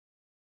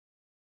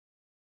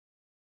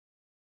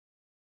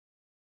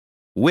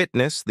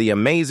Witness the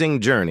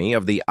amazing journey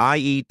of the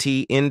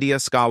IET India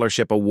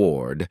Scholarship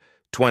Award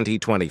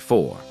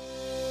 2024.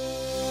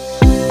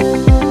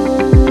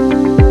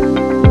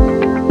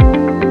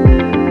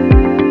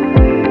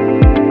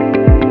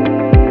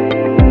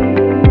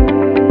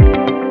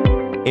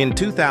 In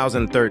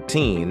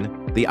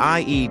 2013, the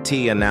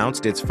IET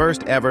announced its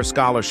first ever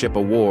scholarship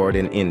award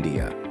in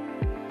India.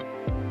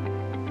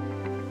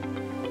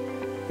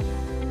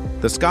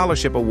 The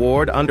Scholarship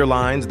Award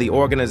underlines the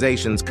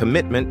organization's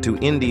commitment to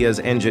India's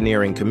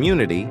engineering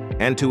community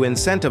and to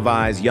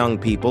incentivize young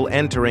people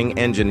entering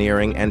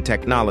engineering and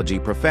technology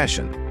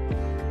profession.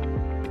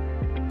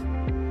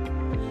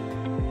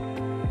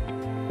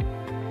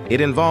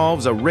 It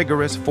involves a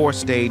rigorous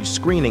four-stage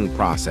screening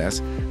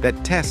process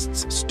that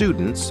tests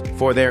students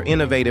for their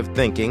innovative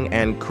thinking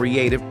and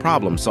creative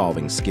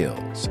problem-solving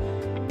skills.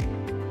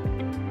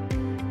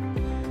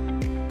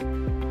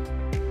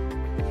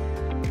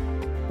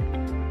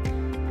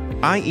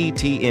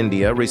 IET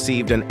India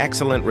received an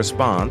excellent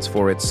response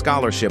for its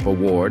scholarship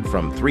award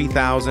from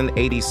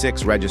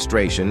 3,086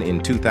 registration in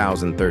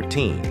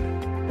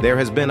 2013. There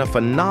has been a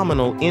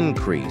phenomenal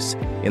increase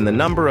in the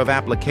number of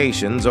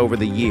applications over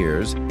the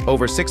years.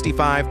 Over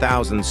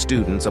 65,000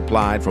 students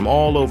applied from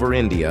all over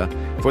India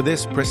for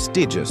this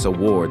prestigious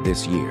award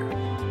this year.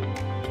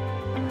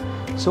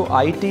 So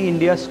IET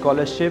India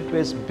Scholarship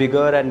is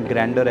bigger and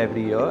grander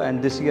every year,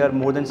 and this year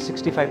more than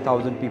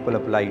 65,000 people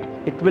applied.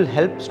 It will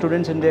help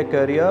students in their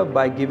career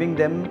by giving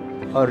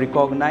them a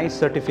recognized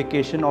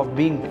certification of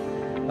being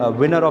a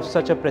winner of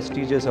such a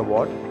prestigious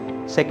award.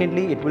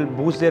 Secondly, it will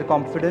boost their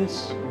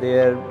confidence,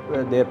 their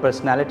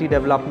personality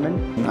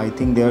development. I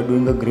think they are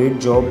doing a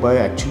great job by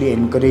actually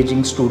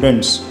encouraging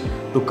students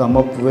to come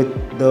up with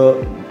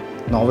the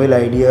novel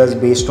ideas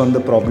based on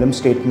the problem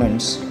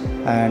statements,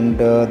 and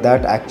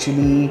that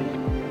actually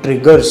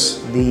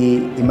triggers the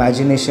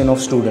imagination of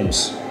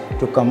students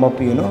to come up,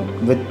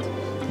 with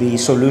the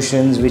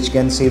solutions which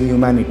can save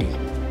humanity.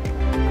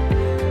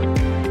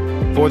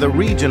 For the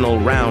regional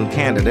round,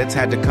 candidates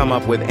had to come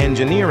up with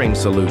engineering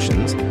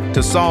solutions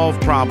to solve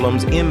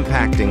problems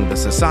impacting the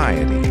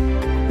society.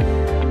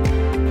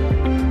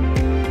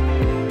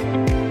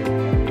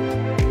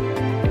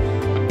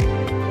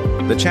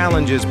 The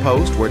challenges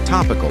posed were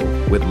topical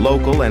with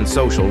local and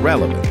social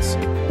relevance.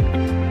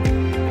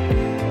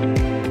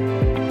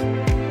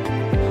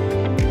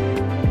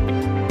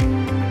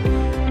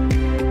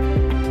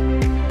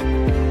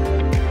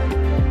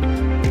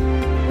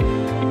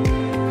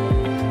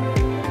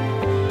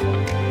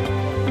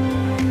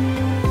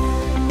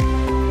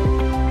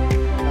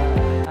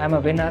 I'm a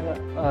winner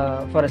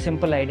for a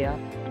simple idea,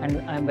 and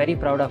I'm very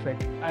proud of it.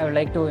 I would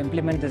like to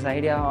implement this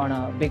idea on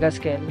a bigger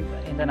scale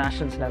in the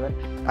nationals level.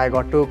 I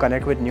got to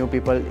connect with new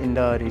people in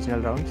the regional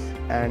rounds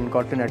and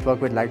got to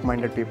network with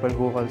like-minded people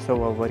who also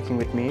were working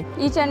with me.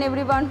 Each and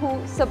everyone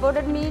who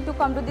supported me to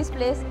come to this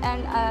place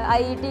and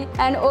IET,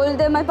 and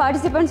all my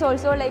participants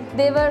also,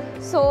 they were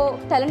so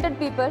talented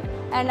people,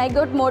 and I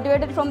got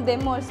motivated from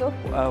them also.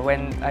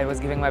 When I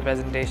was giving my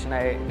presentation,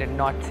 I did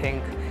not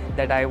think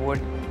that I would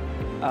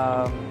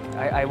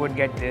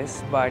get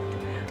this, but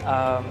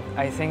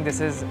I think this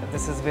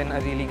has been a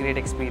really great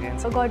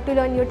experience. I got to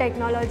learn new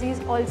technologies,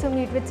 also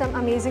meet with some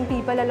amazing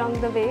people along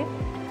the way,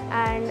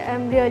 and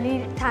I'm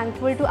really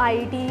thankful to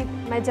IET,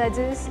 my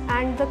judges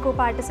and the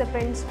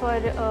co-participants for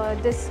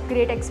this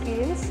great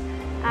experience,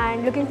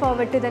 and looking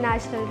forward to the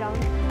national round.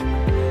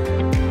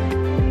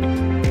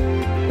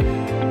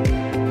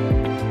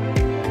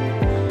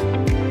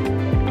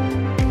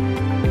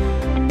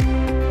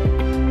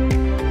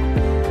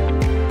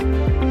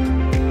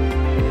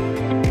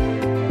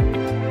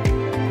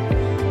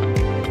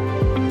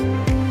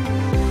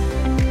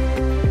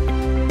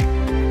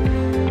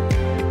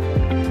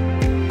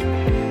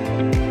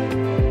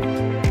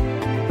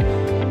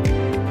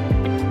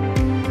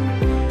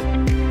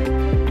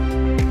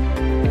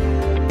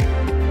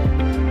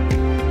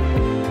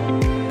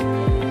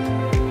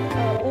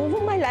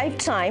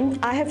 Time,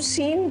 I have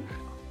seen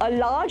a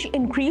large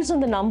increase in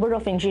the number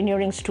of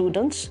engineering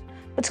students,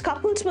 but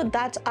coupled with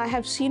that, I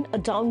have seen a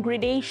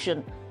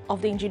downgradation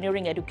of the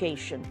engineering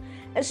education.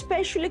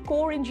 Especially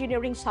core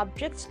engineering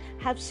subjects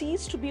have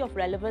ceased to be of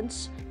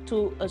relevance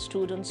to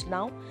students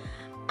now.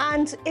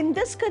 And in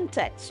this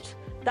context,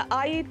 the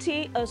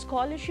IET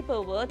Scholarship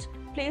Award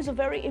plays a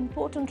very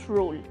important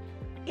role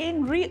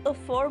in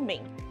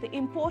reaffirming the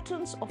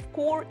importance of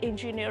core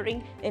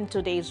engineering in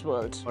today's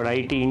world.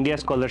 IET India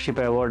Scholarship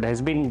Award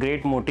has been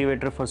great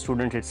motivator for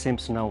students, it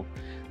seems now.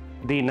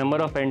 The number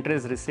of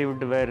entries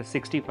received were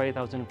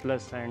 65,000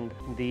 plus, and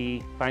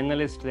the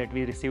finalists that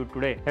we received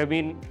today have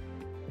been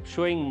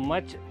showing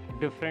much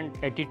different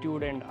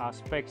attitude and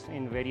aspects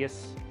in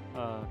various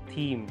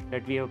themes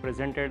that we have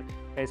presented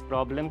as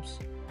problems,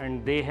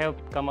 and they have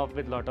come up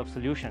with a lot of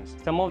solutions.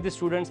 Some of the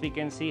students we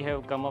can see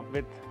have come up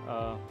with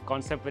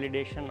concept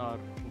validation or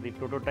the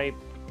prototype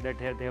that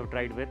they have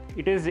tried with.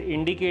 It is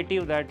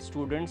indicative that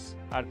students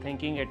are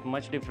thinking at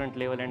much different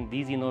level, and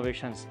these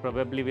innovations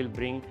probably will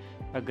bring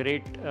a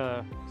great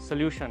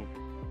solution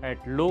at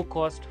low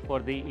cost for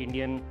the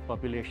Indian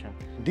population.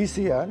 This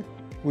year,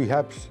 we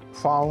have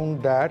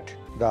found that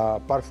the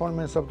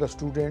performance of the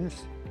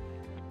students,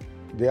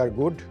 they are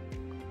good.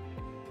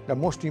 The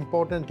most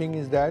important thing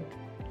is that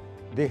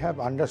they have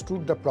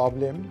understood the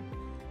problem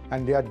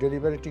and they are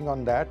deliberating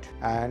on that.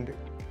 And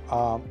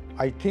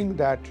I think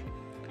that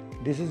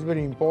this is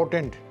very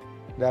important,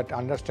 that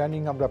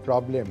understanding of the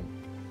problem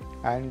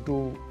and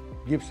to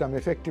give some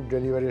effective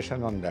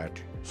deliberation on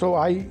that. So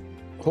I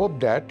hope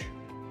that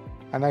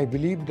and I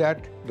believe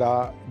that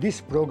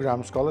this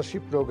program,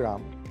 scholarship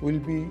program, will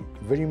be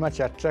very much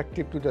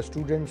attractive to the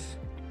students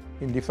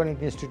in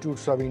different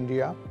institutes of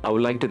India. I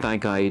would like to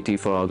thank IET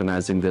for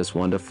organizing this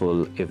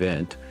wonderful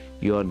event.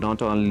 You are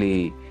not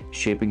only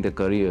shaping the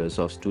careers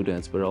of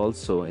students, but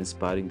also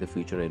inspiring the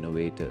future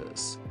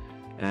innovators.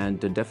 And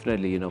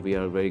definitely, we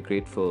are very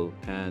grateful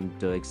and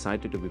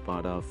excited to be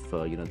part of,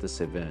 this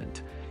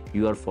event.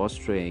 You are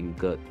fostering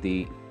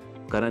the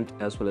current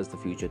as well as the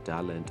future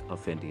talent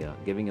of India,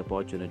 giving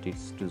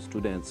opportunities to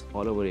students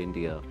all over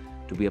India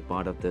to be a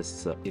part of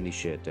this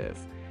initiative.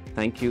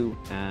 Thank you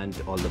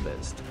and all the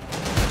best.